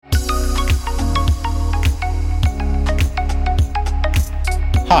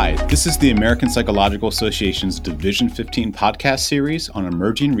Hi, this is the American Psychological Association's Division 15 podcast series on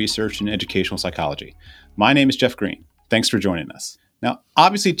emerging research in educational psychology. My name is Jeff Green. Thanks for joining us. Now,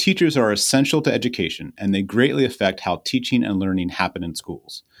 obviously, teachers are essential to education, and they greatly affect how teaching and learning happen in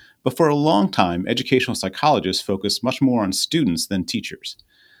schools. But for a long time, educational psychologists focused much more on students than teachers.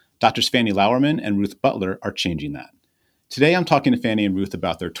 Drs. Fannie Lauerman and Ruth Butler are changing that. Today, I'm talking to Fannie and Ruth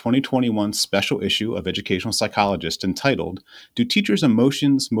about their 2021 special issue of Educational Psychologist entitled, Do Teachers'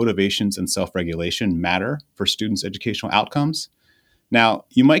 Emotions, Motivations, and Self-Regulation Matter for Students' Educational Outcomes? Now,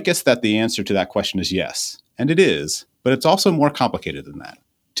 you might guess that the answer to that question is yes, and it is, but it's also more complicated than that.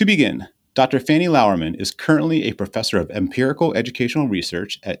 To begin, Dr. Fannie Lauerman is currently a professor of empirical educational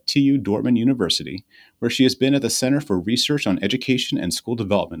research at TU Dortmund University, where she has been at the Center for Research on Education and School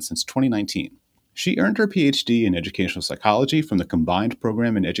Development since 2019. She earned her PhD in educational psychology from the combined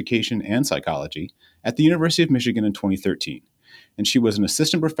program in education and psychology at the University of Michigan in 2013, and she was an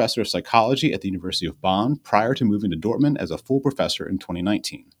assistant professor of psychology at the University of Bonn prior to moving to Dortmund as a full professor in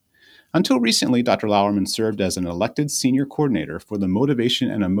 2019. Until recently, Dr. Lauerman served as an elected senior coordinator for the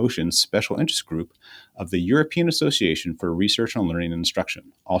Motivation and Emotions Special Interest Group of the European Association for Research on Learning and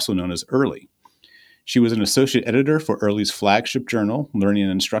Instruction, also known as EARLI. She was an associate editor for EARLI's flagship journal, Learning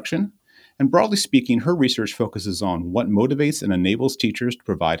and Instruction, and broadly speaking, her research focuses on what motivates and enables teachers to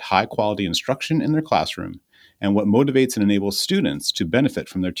provide high-quality instruction in their classroom, and what motivates and enables students to benefit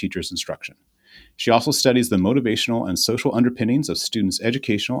from their teacher's instruction. She also studies the motivational and social underpinnings of students'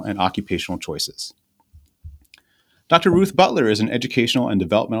 educational and occupational choices. Dr. Ruth Butler is an educational and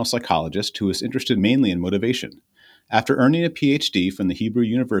developmental psychologist who is interested mainly in motivation. After earning a PhD from the Hebrew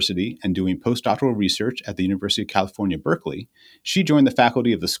University and doing postdoctoral research at the University of California, Berkeley, she joined the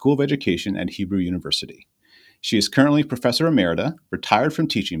faculty of the School of Education at Hebrew University. She is currently Professor Emerita, retired from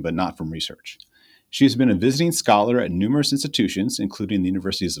teaching but not from research. She has been a visiting scholar at numerous institutions, including the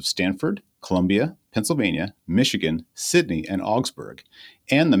Universities of Stanford, Columbia, Pennsylvania, Michigan, Sydney, and Augsburg,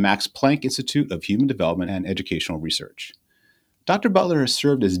 and the Max Planck Institute of Human Development and Educational Research. Dr. Butler has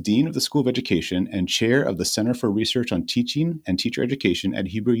served as Dean of the School of Education and Chair of the Center for Research on Teaching and Teacher Education at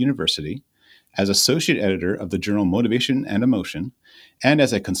Hebrew University, as Associate Editor of the journal Motivation and Emotion, and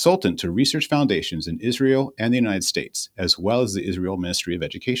as a consultant to research foundations in Israel and the United States, as well as the Israel Ministry of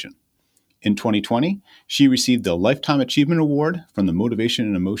Education. In 2020, she received the Lifetime Achievement Award from the Motivation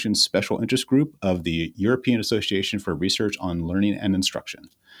and Emotion Special Interest Group of the European Association for Research on Learning and Instruction.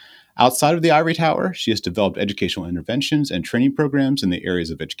 Outside of the ivory tower, she has developed educational interventions and training programs in the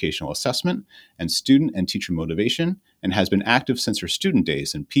areas of educational assessment and student and teacher motivation, and has been active since her student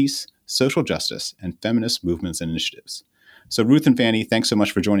days in peace, social justice, and feminist movements and initiatives. So Ruth and Fannie, thanks so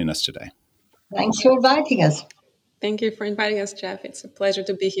much for joining us today. Thanks for inviting us. Thank you for inviting us, Jeff. It's a pleasure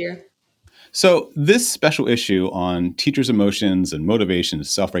to be here. So this special issue on teachers' emotions and motivation,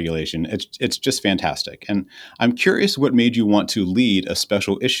 self-regulation, it's just fantastic. And I'm curious what made you want to lead a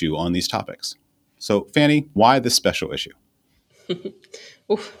special issue on these topics. So Fannie, why this special issue?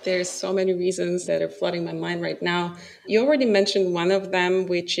 There's so many reasons that are flooding my mind right now. You already mentioned one of them,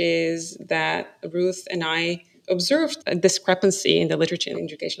 which is that Ruth and I observed a discrepancy in the literature in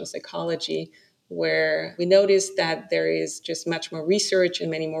educational psychology, where we noticed that there is just much more research and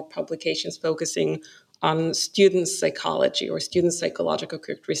many more publications focusing on students' psychology or students' psychological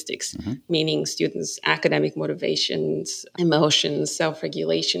characteristics, meaning students' academic motivations, emotions,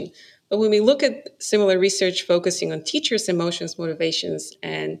 self-regulation. But when we look at similar research focusing on teachers' emotions, motivations,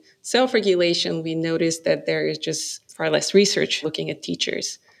 and self-regulation, we notice that there is just far less research looking at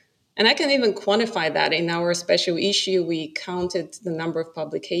teachers. And I can even quantify that. In our special issue, we counted the number of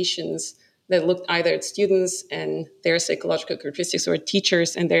publications that looked either at students and their psychological characteristics or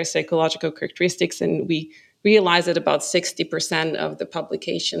teachers and their psychological characteristics. And we realized that about 60% of the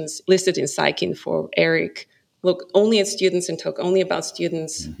publications listed in PsycInfo, ERIC, look only at students and talk only about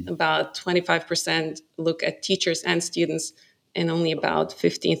students. About 25% look at teachers and students, and only about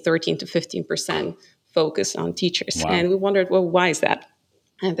 13 to 15% focus on teachers. Wow. And we wondered, well, why is that?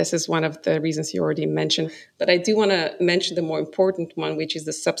 And this is one of the reasons you already mentioned. But I do want to mention the more important one, which is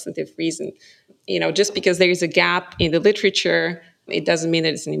the substantive reason. Just because there is a gap in the literature, it doesn't mean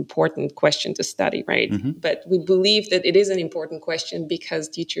that it's an important question to study, right? But we believe that it is an important question because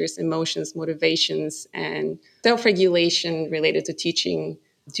teachers' emotions, motivations, and self-regulation related to teaching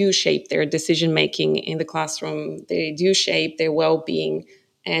do shape their decision-making in the classroom. They do shape their well-being.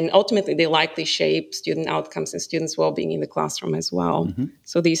 And ultimately, they likely shape student outcomes and students' well-being in the classroom as well.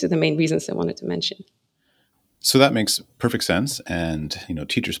 So these are the main reasons I wanted to mention. So that makes perfect sense. And,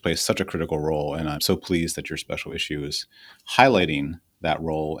 teachers play such a critical role. And I'm so pleased that your special issue is highlighting that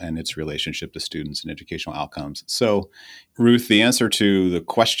role and its relationship to students and educational outcomes. So, Ruth, the answer to the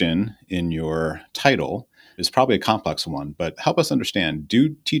question in your title is probably a complex one, but help us understand,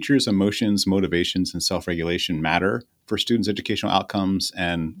 do teachers' emotions, motivations, and self-regulation matter for students' educational outcomes,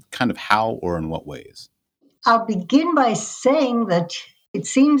 and kind of how or in what ways? I'll begin by saying that it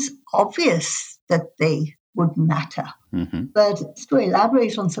seems obvious that they would matter. Mm-hmm. But just to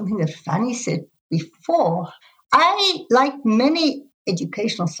elaborate on something that Fanny said before, I, like many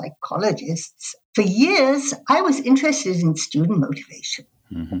educational psychologists, for years I was interested in student motivation.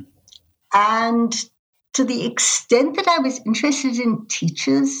 Mm-hmm. And to the extent that I was interested in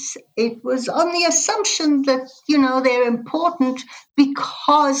teachers, it was on the assumption that, they're important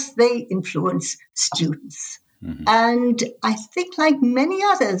because they influence students. Mm-hmm. And I think, like many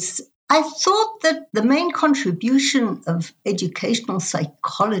others, I thought that the main contribution of educational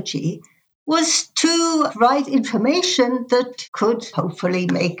psychology was to provide information that could hopefully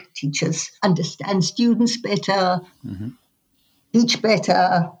make teachers understand students better, Mm-hmm. teach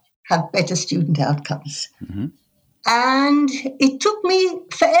better, have better student outcomes. Mm-hmm. And it took me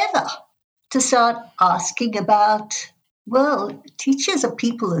forever to start asking about, well, teachers are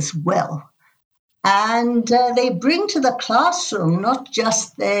people as well. And they bring to the classroom not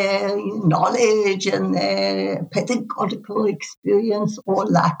just their knowledge and their pedagogical experience or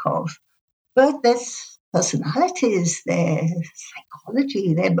lack of, but their personalities, their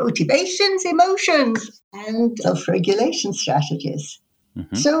psychology, their motivations, emotions, and self-regulation strategies.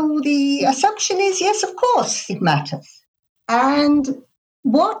 Mm-hmm. So the assumption is, yes, of course, it matters. And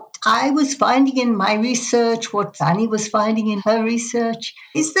what I was finding in my research, what Fanny was finding in her research,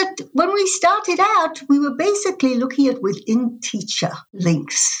 is that when we started out, we were basically looking at within teacher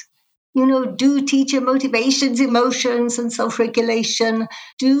links. Do teacher motivations, emotions, and self-regulation,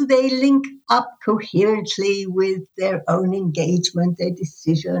 do they link up coherently with their own engagement, their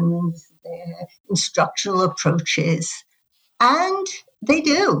decisions, their instructional approaches? And they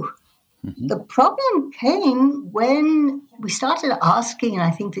do. Mm-hmm. The problem came when we started asking, and I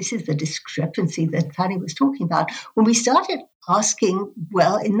think this is the discrepancy that Fanny was talking about, when we started asking,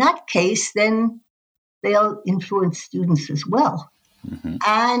 well, in that case, then they'll influence students as well. Mm-hmm.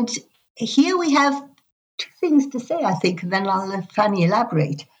 And here we have two things to say, I think, and then I'll let Fanny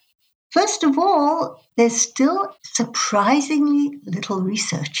elaborate. First of all, there's still surprisingly little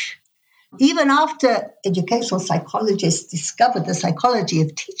research. Even after educational psychologists discovered the psychology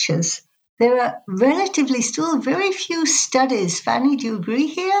of teachers, there are relatively still very few studies, Fanny, do you agree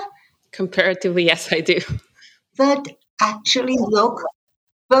here, Comparatively, yes, I do. that actually look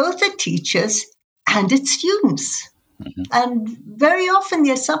both at teachers and at students? Mm-hmm. And very often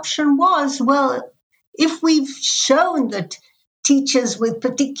the assumption was, well, if we've shown that teachers with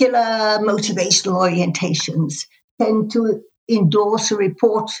particular motivational orientations tend to endorse or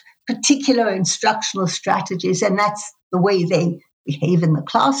report particular instructional strategies, and that's the way they behave in the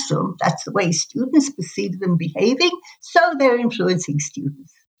classroom, that's the way students perceive them behaving, so they're influencing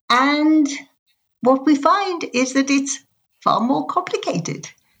students. And what we find is that it's far more complicated.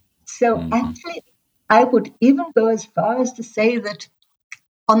 So Mm-hmm. actually, I would even go as far as to say that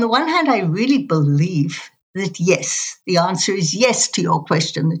on the one hand, I really believe that yes, the answer is yes to your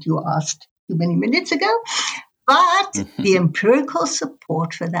question that you asked too many minutes ago. But Mm-hmm. the empirical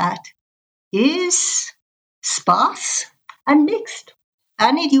support for that is sparse and mixed.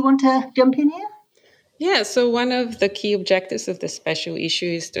 Annie, do you want to jump in here? Yeah, so one of the key objectives of the special issue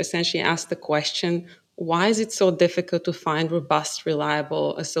is to essentially ask the question, why is it so difficult to find robust,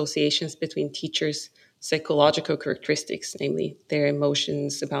 reliable associations between teachers' psychological characteristics, namely their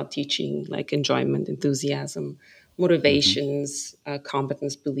emotions about teaching, like enjoyment, enthusiasm, Mm-hmm. motivations,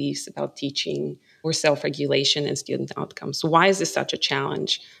 competence, beliefs about teaching, or self regulation and student outcomes? Why is this such a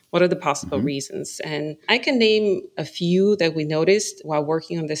challenge? What are the possible Mm-hmm. reasons? And I can name a few that we noticed while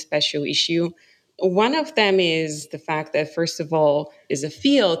working on this special issue. One of them is the fact that, first of all, is a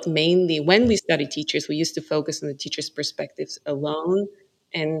field mainly when we study teachers, we used to focus on the teacher's perspectives alone.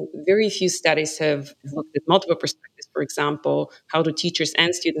 And very few studies have looked at multiple perspectives. For example, how do teachers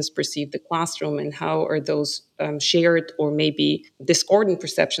and students perceive the classroom, and how are those shared or maybe discordant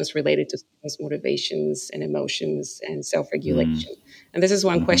perceptions related to students' motivations and emotions and self regulation? And this is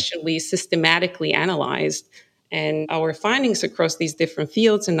one Mm-hmm. question we systematically analyzed, and our findings across these different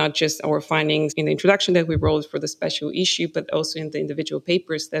fields, and not just our findings in the introduction that we wrote for the special issue, but also in the individual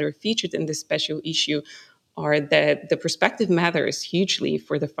papers that are featured in this special issue, are that the perspective matters hugely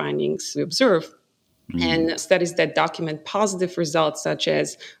for the findings we observe. And studies that document positive results, such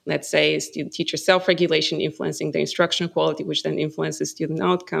as, let's say, student-teacher self-regulation influencing the instructional quality, which then influences student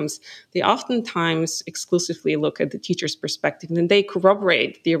outcomes, they oftentimes exclusively look at the teacher's perspective, and they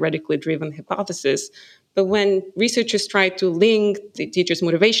corroborate theoretically driven hypotheses. But when researchers try to link the teacher's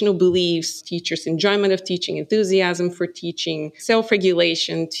motivational beliefs, teachers' enjoyment of teaching, enthusiasm for teaching,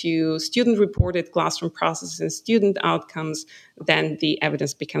 self-regulation to student-reported classroom processes and student outcomes, then the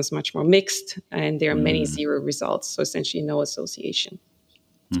evidence becomes much more mixed, and there are many zero results, so essentially no association.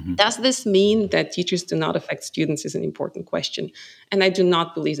 Does this mean that teachers do not affect students is an important question. And I do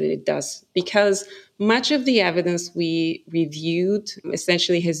not believe that it does, because much of the evidence we reviewed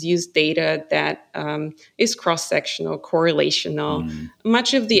essentially has used data that is cross-sectional, correlational.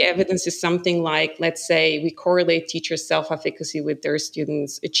 Much of the evidence is something like, let's say, we correlate teachers' self-efficacy with their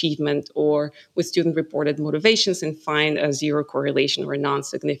students' achievement or with student-reported motivations and find a zero correlation or a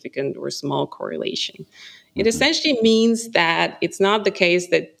non-significant or small correlation. It essentially means that it's not the case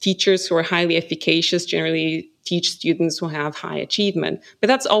that teachers who are highly efficacious generally teach students who have high achievement. But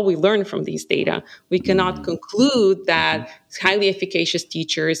that's all we learn from these data. We cannot conclude that highly efficacious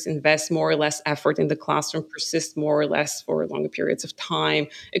teachers invest more or less effort in the classroom, persist more or less for longer periods of time,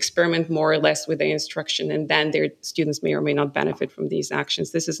 experiment more or less with their instruction, and then their students may or may not benefit from these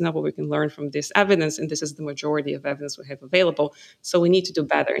actions. This is not what we can learn from this evidence, and this is the majority of evidence we have available. So we need to do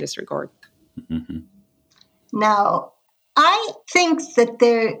better in this regard. Now, I think that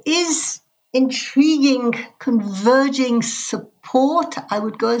there is intriguing, converging support, I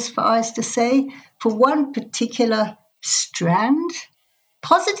would go as far as to say, for one particular strand.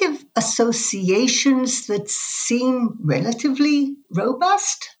 Positive associations that seem relatively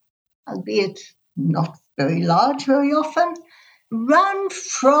robust, albeit not very large very often, run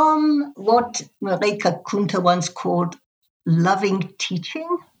from what Marika Kunter once called loving teaching.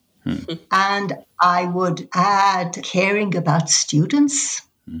 And I would add caring about students.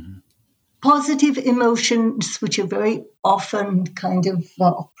 Positive emotions, which are very often kind of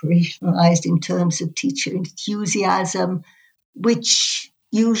operationalized in terms of teacher enthusiasm, which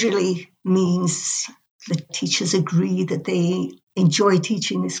usually means the teachers agree that they enjoy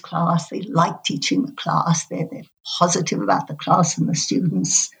teaching this class, they like teaching the class, they're positive about the class and the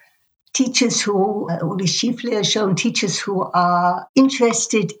students. Teachers who, Uli Schiefler has shown, teachers who are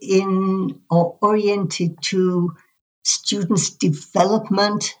interested in or oriented to students'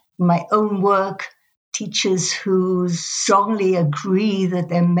 development. In my own work, teachers who strongly agree that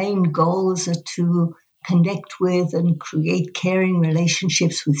their main goals are to connect with and create caring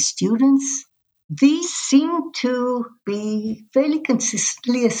relationships with students. These seem to be fairly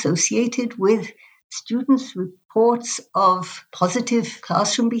consistently associated with students' reports of positive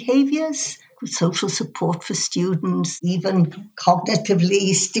classroom behaviors, social support for students, even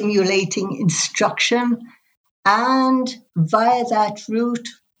cognitively stimulating instruction, and via that route,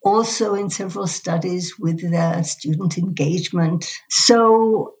 also in several studies with student engagement.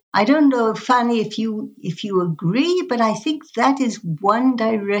 So I don't know, Fanny, if you agree, but I think that is one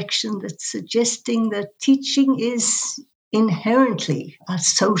direction that's suggesting that teaching is inherently a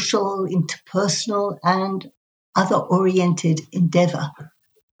social, interpersonal, and other-oriented endeavor.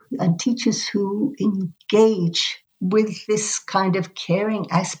 And teachers who engage with this kind of caring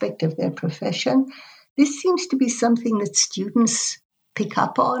aspect of their profession, this seems to be something that students pick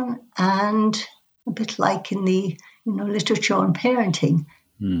up on, and a bit like in the literature on parenting,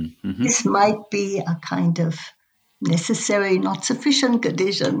 this might be a kind of necessary, not sufficient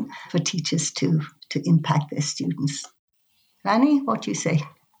condition for teachers to impact their students. Fanny, what do you say?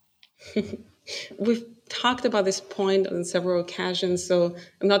 We've talked about this point on several occasions, so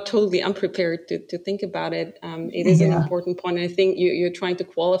I'm not totally unprepared to think about it. It is an important point. And I think you're trying to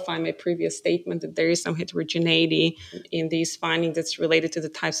qualify my previous statement that there is some heterogeneity in these findings that's related to the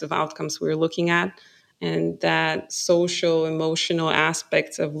types of outcomes we're looking at, and that social, emotional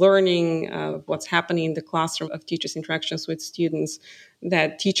aspects of learning, what's happening in the classroom, of teachers' interactions with students,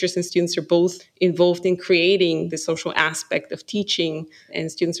 that teachers and students are both involved in creating the social aspect of teaching,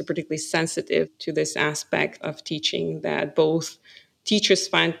 and students are particularly sensitive to this aspect of teaching, that both teachers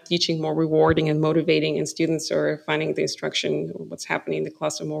find teaching more rewarding and motivating, and students are finding the instruction or what's happening in the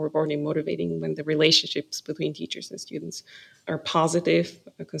classroom more rewarding and motivating when the relationships between teachers and students are positive,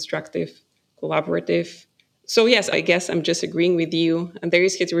 constructive, collaborative. So yes, I guess I'm just agreeing with you. And there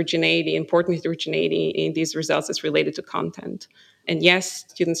is heterogeneity, important heterogeneity in these results that's related to content. And yes,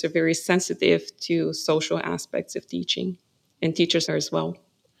 students are very sensitive to social aspects of teaching, and teachers are as well.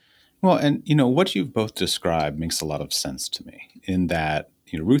 Well, and what you've both described makes a lot of sense to me in that,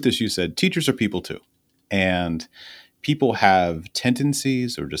 Ruth, as you said, teachers are people too. And people have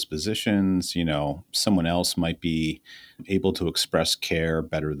tendencies or dispositions. Someone else might be able to express care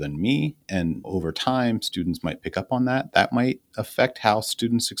better than me. And over time, students might pick up on that. That might affect how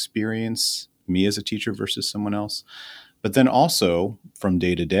students experience me as a teacher versus someone else. But then also from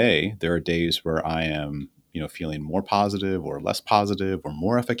day to day, there are days where I am, feeling more positive or less positive or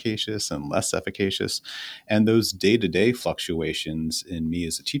more efficacious and less efficacious. And those day to day fluctuations in me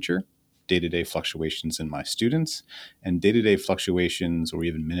as a teacher, day to day fluctuations in my students, and day to day fluctuations or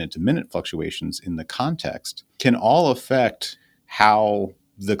even minute to minute fluctuations in the context can all affect how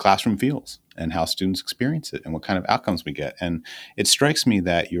the classroom feels and how students experience it and what kind of outcomes we get. And it strikes me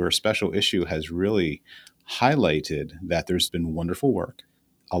that your special issue has really highlighted that there's been wonderful work.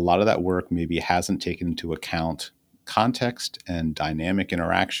 A lot of that work maybe hasn't taken into account context and dynamic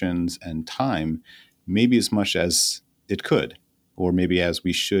interactions and time, maybe as much as it could, or maybe as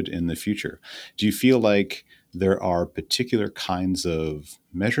we should in the future. Do you feel like there are particular kinds of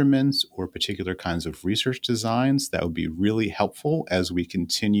measurements or particular kinds of research designs that would be really helpful as we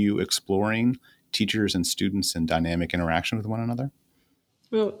continue exploring teachers and students and dynamic interaction with one another?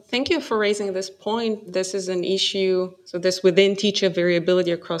 Well, thank you for raising this point. This is an issue. So, this within teacher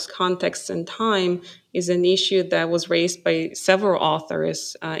variability across contexts and time is an issue that was raised by several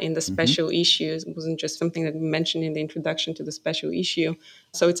authors in the Mm-hmm. special issues. It wasn't just something that we mentioned in the introduction to the special issue.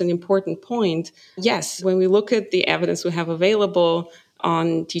 So, it's an important point. Yes, when we look at the evidence we have available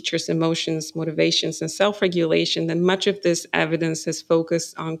on teachers' emotions, motivations, and self-regulation, then much of this evidence has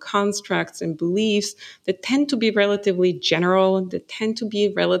focused on constructs and beliefs that tend to be relatively general, that tend to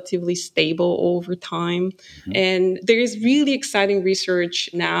be relatively stable over time. Mm-hmm. And there is really exciting research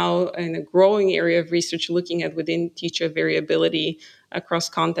now and a growing area of research looking at within teacher variability across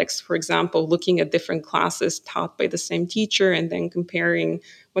contexts. For example, looking at different classes taught by the same teacher and then comparing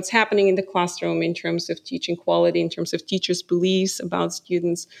what's happening in the classroom in terms of teaching quality, in terms of teachers' beliefs about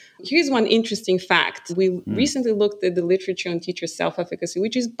students. Here's one interesting fact. We recently looked at the literature on teacher self-efficacy,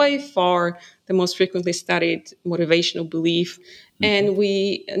 which is by far the most frequently studied motivational belief. And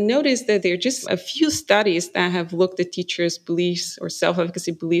we noticed that there are just a few studies that have looked at teachers' beliefs or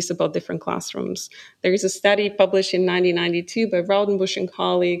self-efficacy beliefs about different classrooms. There is a study published in 1992 by Raudenbusch and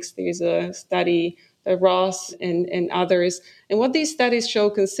colleagues. There's a study by Ross and others. And what these studies show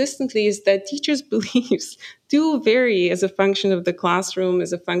consistently is that teachers' beliefs do vary as a function of the classroom,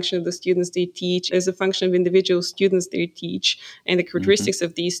 as a function of the students they teach, as a function of individual students they teach, and the Mm-hmm. characteristics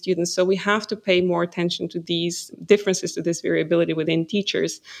of these students. So we have to pay more attention to these differences, to this variability within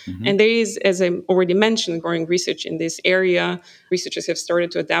teachers. Mm-hmm. And there is, as I already mentioned, growing research in this area. Researchers have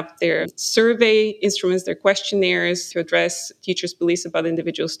started to adapt their survey instruments, their questionnaires, to address teachers' beliefs about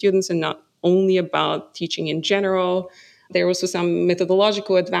individual students and not only about teaching in general. There are also some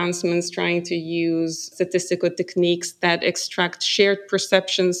methodological advancements trying to use statistical techniques that extract shared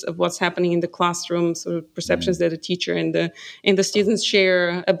perceptions of what's happening in the classroom, so perceptions that the teacher and the students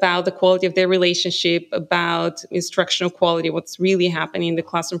share about the quality of their relationship, about instructional quality, what's really happening in the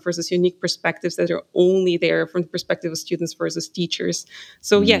classroom versus unique perspectives that are only there from the perspective of students versus teachers.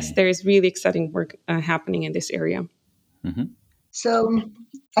 So yes, there is really exciting work happening in this area. Mm-hmm. So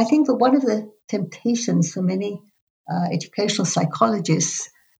I think that one of the temptations for many educational psychologists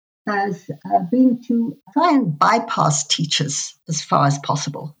has been to try and bypass teachers as far as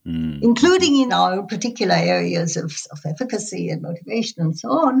possible, including in our particular areas of efficacy and motivation and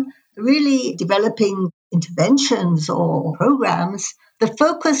so on, really developing interventions or programs that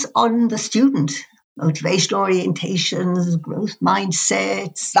focus on the student. Motivational orientations, growth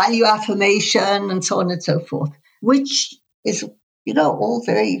mindsets, value affirmation, and so on and so forth, which is, all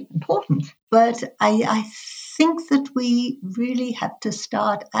very important. But I think that we really have to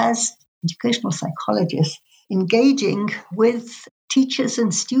start as educational psychologists engaging with teachers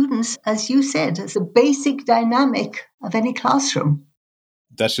and students, as you said, as a basic dynamic of any classroom.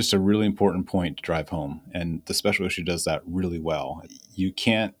 That's just a really important point to drive home. And the special issue does that really well. You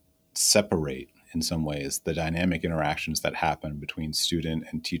can't separate, in some ways, the dynamic interactions that happen between student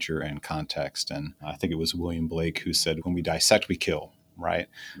and teacher and context. And I think it was William Blake who said, when we dissect, we kill, right?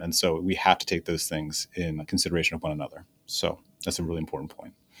 And so we have to take those things in consideration of one another. So that's a really important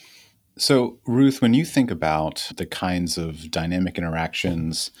point. So, Ruth, when you think about the kinds of dynamic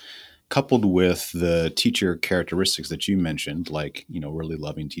interactions coupled with the teacher characteristics that you mentioned, like, really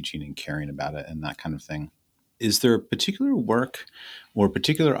loving teaching and caring about it and that kind of thing, is there particular work or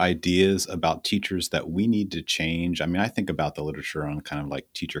particular ideas about teachers that we need to change? I mean, I think about the literature on kind of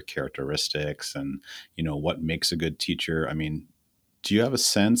like teacher characteristics and, what makes a good teacher. I mean, do you have a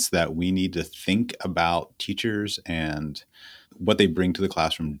sense that we need to think about teachers and what they bring to the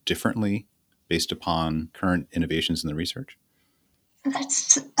classroom differently based upon current innovations in the research?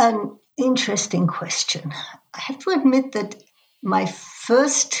 That's an interesting question. I have to admit that my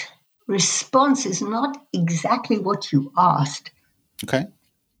first response is not exactly what you asked. Okay.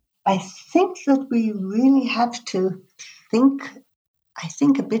 I think that we really have to think,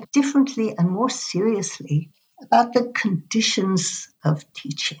 a bit differently and more seriously about the conditions of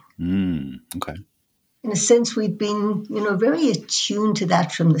teaching. Okay. In a sense, we've been, very attuned to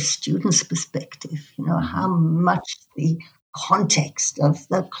that from the student's perspective, how much the context of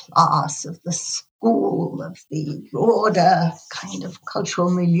the class, of the school, of the broader kind of cultural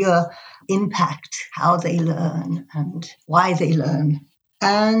milieu impact how they learn and why they learn.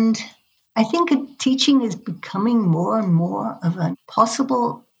 And I think teaching is becoming more and more of a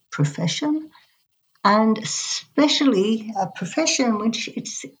possible profession, and especially a profession in which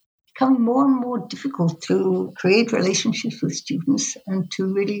it's becoming more and more difficult to create relationships with students and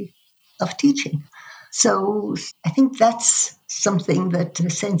to really love teaching. So I think that's something that, in a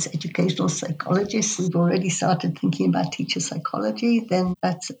sense, educational psychologists who've already started thinking about teacher psychology, then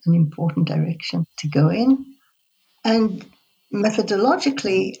that's an important direction to go in. And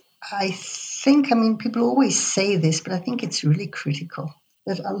methodologically, people always say this, but I think it's really critical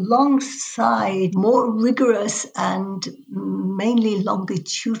that alongside more rigorous and mainly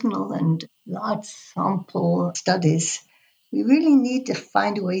longitudinal and large sample studies, we really need to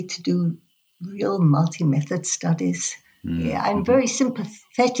find a way to do real multi-method studies. Yeah, I'm very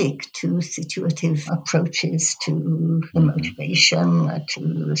sympathetic to situative approaches to the motivation,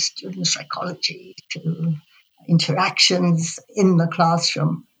 to student psychology, to interactions in the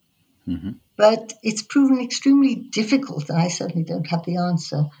classroom. But it's proven extremely difficult, and I certainly don't have the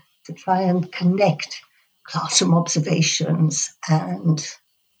answer, to try and connect classroom observations and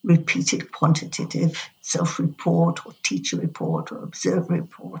repeated quantitative self-report or teacher report or observer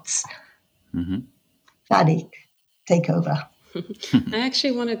reports. Fadi, take over. I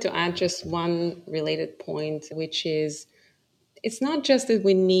actually wanted to add just one related point, which is it's not just that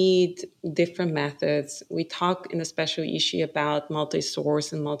we need different methods. We talk in the special issue about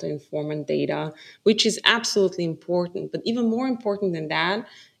multi-source and multi-informant data, which is absolutely important. But even more important than that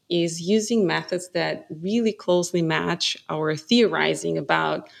is using methods that really closely match our theorizing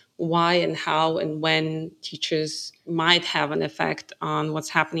about why and how and when teachers might have an effect on what's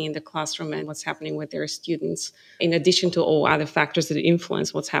happening in the classroom and what's happening with their students, in addition to all other factors that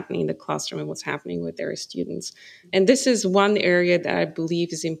influence what's happening in the classroom and what's happening with their students. And this is one area that I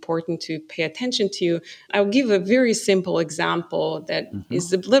believe is important to pay attention to. I'll give a very simple example that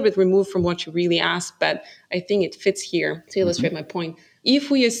is a little bit removed from what you really asked, but I think it fits here to illustrate my point.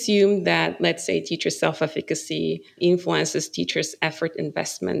 If we assume that, let's say, teacher self-efficacy influences teachers' effort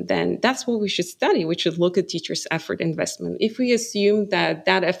investment, then that's what we should study. We should look at teachers' effort investment. If we assume that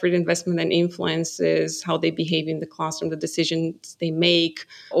that effort investment then influences how they behave in the classroom, the decisions they make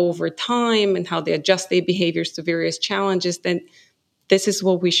over time, and how they adjust their behaviors to various challenges, then this is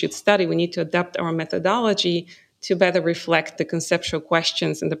what we should study. We need to adapt our methodology to better reflect the conceptual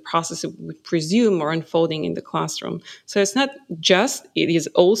questions and the process we presume are unfolding in the classroom. So it's not just, it is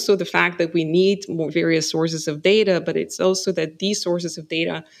also the fact that we need more various sources of data, but it's also that these sources of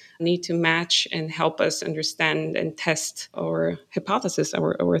data need to match and help us understand and test our hypothesis,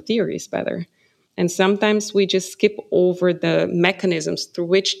 our theories better. And sometimes we just skip over the mechanisms through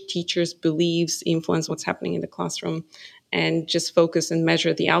which teachers' beliefs influence what's happening in the classroom and just focus and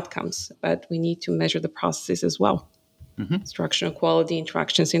measure the outcomes. But we need to measure the processes as well. Instructional quality,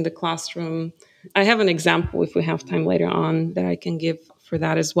 interactions in the classroom. I have an example, if we have time later on, that I can give for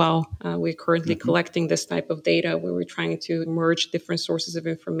that as well. We're currently collecting this type of data where we're trying to merge different sources of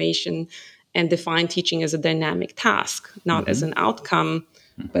information and define teaching as a dynamic task, not as an outcome,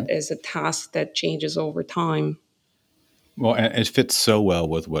 but as a task that changes over time. Well, and it fits so well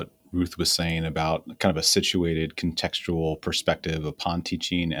with what Ruth was saying about kind of a situated contextual perspective upon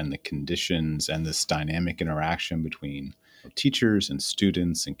teaching and the conditions and this dynamic interaction between teachers and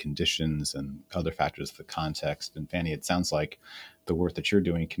students and conditions and other factors of the context. And Fanny, it sounds like the work that you're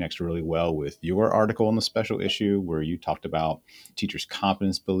doing connects really well with your article in the special issue where you talked about teachers'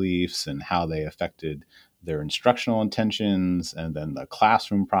 competence beliefs and how they affected their instructional intentions and then the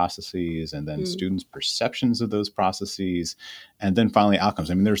classroom processes and then students' perceptions of those processes and then finally outcomes.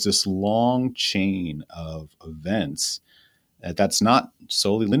 I mean, there's this long chain of events that's not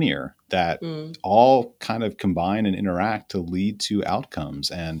solely linear that all kind of combine and interact to lead to outcomes.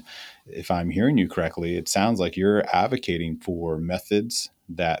 And if I'm hearing you correctly, it sounds like you're advocating for methods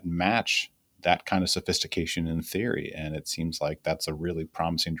that match that kind of sophistication in theory. And it seems like that's a really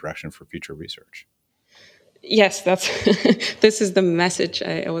promising direction for future research. Yes, that's this is the message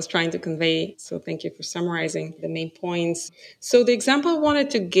I was trying to convey. So thank you for summarizing the main points. So the example I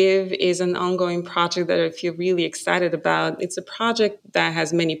wanted to give is an ongoing project that I feel really excited about. It's a project that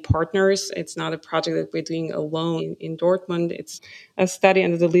has many partners. It's not a project that we're doing alone in Dortmund. It's a study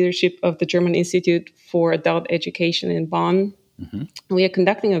under the leadership of the German Institute for Adult Education in Bonn. Mm-hmm. We are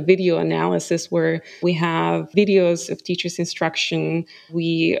conducting a video analysis where we have videos of teachers' instruction.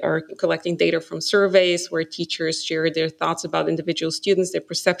 We are collecting data from surveys where teachers share their thoughts about individual students, their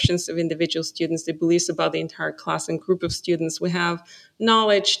perceptions of individual students, their beliefs about the entire class and group of students. We have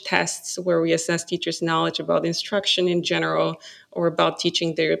knowledge tests where we assess teachers' knowledge about instruction in general or about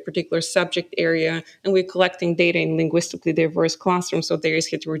teaching their particular subject area. And we're collecting data in linguistically diverse classrooms. So there is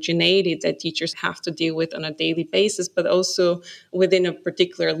heterogeneity that teachers have to deal with on a daily basis, but also within a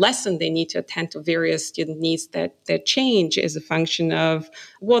particular lesson, they need to attend to various student needs that change as a function of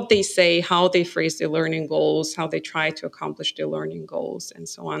what they say, how they phrase their learning goals, how they try to accomplish their learning goals, and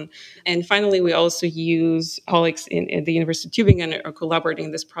so on. And finally, we also use colleagues at the University of Tübingen are collaborating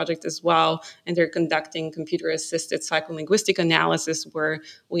in this project as well, and they're conducting computer-assisted psycholinguistic analysis where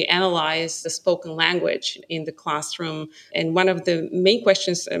we analyze the spoken language in the classroom. And one of the main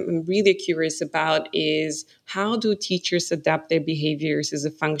questions I'm really curious about is how do teachers adapt their behaviors as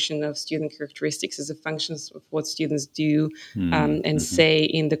a function of student characteristics, as a function of what students do and say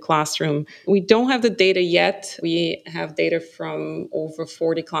in the classroom. We don't have the data yet. We have data from over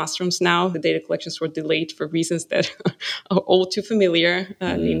 40 classrooms now. The data collections were delayed for reasons that are all too familiar,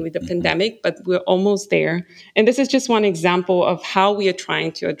 namely the pandemic, but we're almost there. And this is just one example of how we are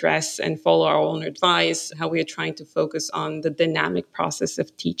trying to address and follow our own advice, how we are trying to focus on the dynamic process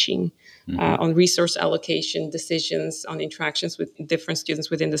of teaching. On resource allocation decisions, on interactions with different students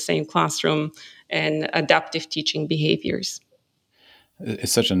within the same classroom, and adaptive teaching behaviors.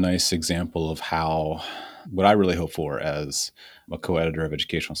 It's such a nice example of how what I really hope for as a co-editor of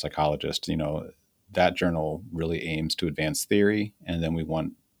Educational Psychologist, that journal really aims to advance theory, and then we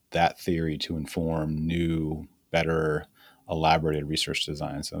want that theory to inform new, better, elaborated research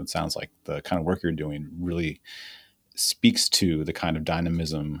design. So it sounds like the kind of work you're doing really speaks to the kind of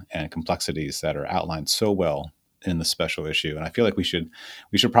dynamism and complexities that are outlined so well in the special issue. And I feel like we should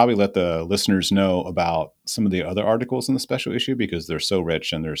probably let the listeners know about some of the other articles in the special issue because they're so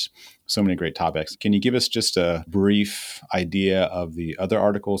rich and there's so many great topics. Can you give us just a brief idea of the other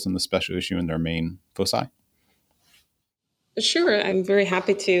articles in the special issue and their main foci? Sure, I'm very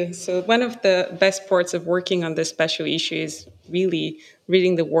happy to. So one of the best parts of working on this special issue is really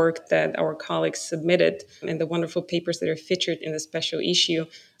reading the work that our colleagues submitted and the wonderful papers that are featured in the special issue.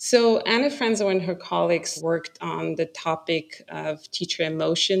 So Anne Franzo and her colleagues worked on the topic of teacher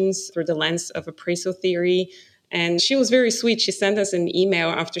emotions through the lens of appraisal theory. And she was very sweet. She sent us an email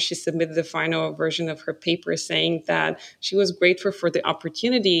after she submitted the final version of her paper saying that she was grateful for the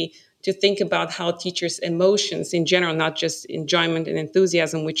opportunity to think about how teachers' emotions in general, not just enjoyment and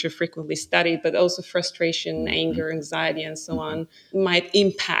enthusiasm, which are frequently studied, but also frustration, anger, anxiety, and so on, might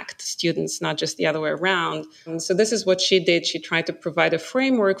impact students, not just the other way around. And so this is what she did. She tried to provide a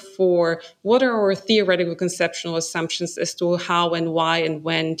framework for what are our theoretical conceptual assumptions as to how and why and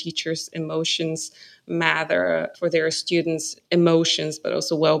when teachers' emotions matter for their students' emotions, but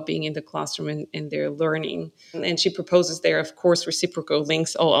also well-being in the classroom and their learning. And she proposes there, of course, reciprocal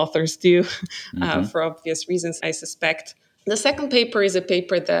links. All authors do, for obvious reasons, I suspect. The second paper is a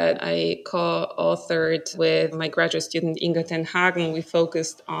paper that I co-authored with my graduate student Inga ten Hagen. We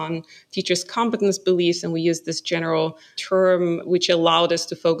focused on teachers' competence beliefs, and we used this general term, which allowed us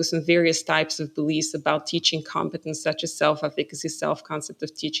to focus on various types of beliefs about teaching competence, such as self-efficacy, self-concept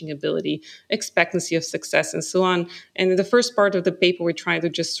of teaching ability, expectancy of success, and so on. And in the first part of the paper, we tried to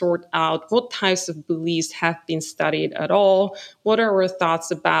just sort out what types of beliefs have been studied at all, what are our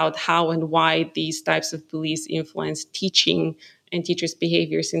thoughts about how and why these types of beliefs influence teaching and teachers'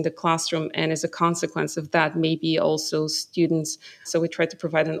 behaviors in the classroom, and as a consequence of that, maybe also students. So we tried to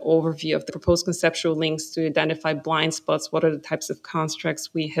provide an overview of the proposed conceptual links to identify blind spots, what are the types of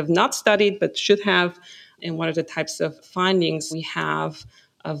constructs we have not studied but should have, and what are the types of findings we have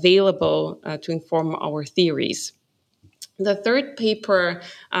available to inform our theories. The third paper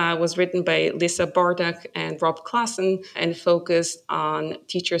was written by Lisa Bardak and Rob Klassen and focused on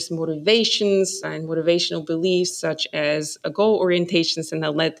teachers' motivations and motivational beliefs such as goal orientations. And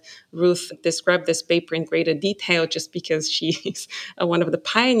I'll let Ruth describe this paper in greater detail just because she's one of the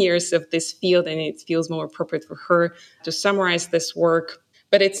pioneers of this field and it feels more appropriate for her to summarize this work.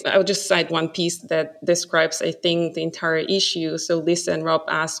 But I'll just cite one piece that describes, I think, the entire issue. So Lisa and Rob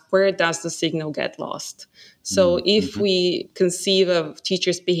asked, where does the signal get lost? So if we conceive of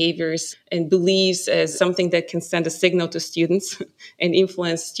teachers' behaviors and beliefs as something that can send a signal to students and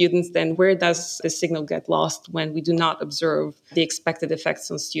influence students, then where does the signal get lost when we do not observe the expected effects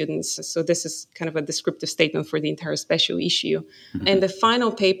on students? So this is kind of a descriptive statement for the entire special issue. And the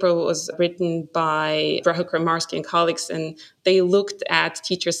final paper was written by Rahul Kramarski and colleagues, and they looked at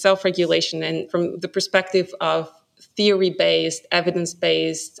teacher self-regulation and from the perspective of theory-based,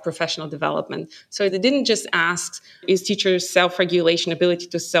 evidence-based professional development. So they didn't just ask, is teachers' self-regulation, ability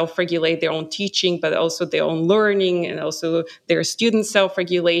to self-regulate their own teaching, but also their own learning and also their student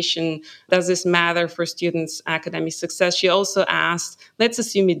self-regulation? Does this matter for students' academic success? She also asked, let's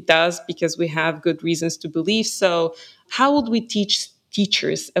assume it does because we have good reasons to believe so. How would we teach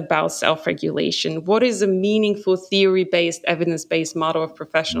teachers about self-regulation? What is a meaningful theory-based, evidence-based model of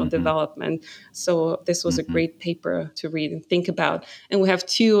professional development? So this was a great paper to read and think about. And we have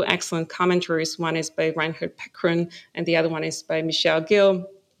two excellent commentaries. One is by Reinhard Pekrun, and the other one is by Michelle Gill,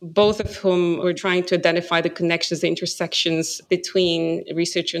 both of whom were trying to identify the connections, the intersections between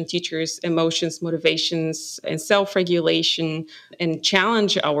research on teachers' emotions, motivations, and self-regulation, and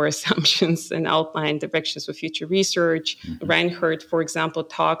challenge our assumptions and outline directions for future research. Reinhardt, for example,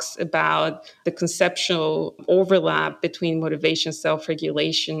 talks about the conceptual overlap between motivation,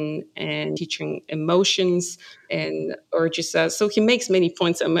 self-regulation, and teaching emotions, and urges us. So he makes many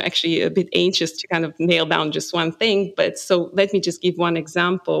points. I'm actually a bit anxious to kind of nail down just one thing. But so let me just give one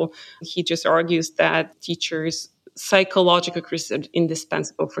example. He just argues that teachers' psychological criticism is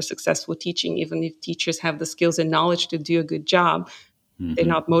indispensable for successful teaching. Even if teachers have the skills and knowledge to do a good job, they're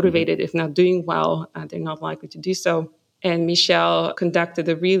not motivated. If not doing well, they're not likely to do so. And Michelle conducted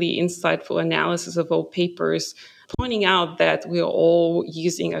a really insightful analysis of all papers, pointing out that we're all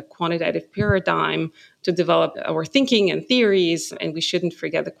using a quantitative paradigm to develop our thinking and theories, and we shouldn't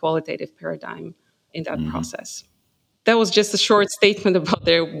forget the qualitative paradigm in that process. That was just a short statement about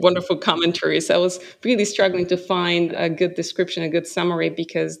their wonderful commentaries. I was really struggling to find a good description, a good summary,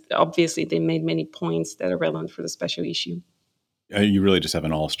 because obviously they made many points that are relevant for the special issue. You really just have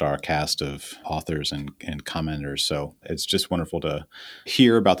an all-star cast of authors and commenters. So it's just wonderful to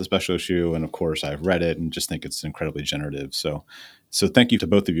hear about the special issue. And of course, I've read it and just think it's incredibly generative. So thank you to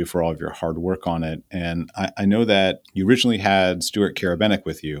both of you for all of your hard work on it. And I know that you originally had Stuart Karabenek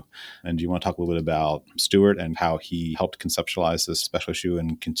with you. And do you want to talk a little bit about Stuart and how he helped conceptualize this special issue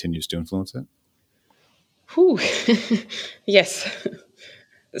and continues to influence it? Yes.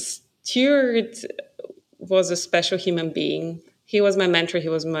 Stuart was a special human being. He was my mentor. He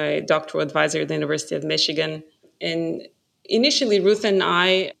was my doctoral advisor at the University of Michigan. And initially, Ruth and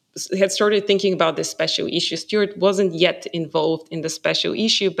I had started thinking about this special issue. Stuart wasn't yet involved in the special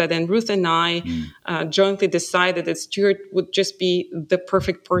issue, but then Ruth and I jointly decided that Stuart would just be the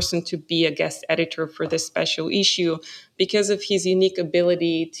perfect person to be a guest editor for this special issue because of his unique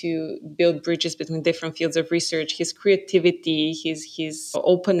ability to build bridges between different fields of research, his creativity, his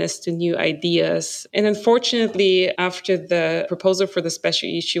openness to new ideas. And unfortunately, after the proposal for the special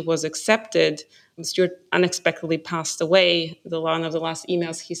issue was accepted, Stuart unexpectedly passed away. One of the last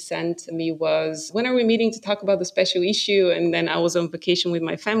emails he sent me was, when are we meeting to talk about the special issue? And then I was on vacation with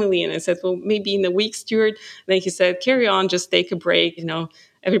my family and I said, well, maybe in a week, Stuart. And then he said, carry on, just take a break.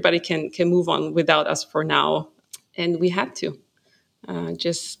 Everybody can move on without us for now. And we had to.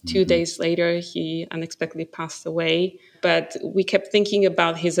 Just 2 days later, he unexpectedly passed away. But we kept thinking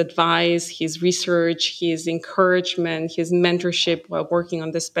about his advice, his research, his encouragement, his mentorship while working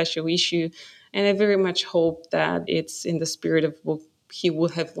on this special issue. And I very much hope that it's in the spirit of what he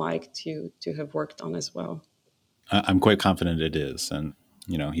would have liked to have worked on as well. I'm quite confident it is. And,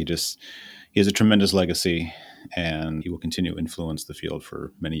 he has a tremendous legacy and he will continue to influence the field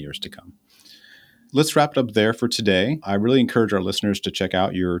for many years to come. Let's wrap it up there for today. I really encourage our listeners to check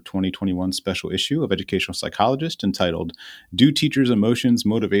out your 2021 special issue of Educational Psychologist entitled, Do Teachers' Emotions,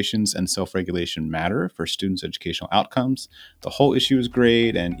 Motivations, and Self-Regulation Matter for Students' Educational Outcomes? The whole issue is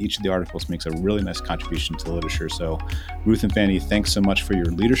great, and each of the articles makes a really nice contribution to the literature. So, Ruth and Fanny, thanks so much for your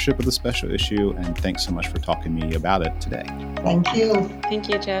leadership of the special issue, and thanks so much for talking to me about it today. Thank you. Thank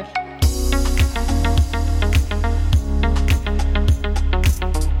you, Jeff.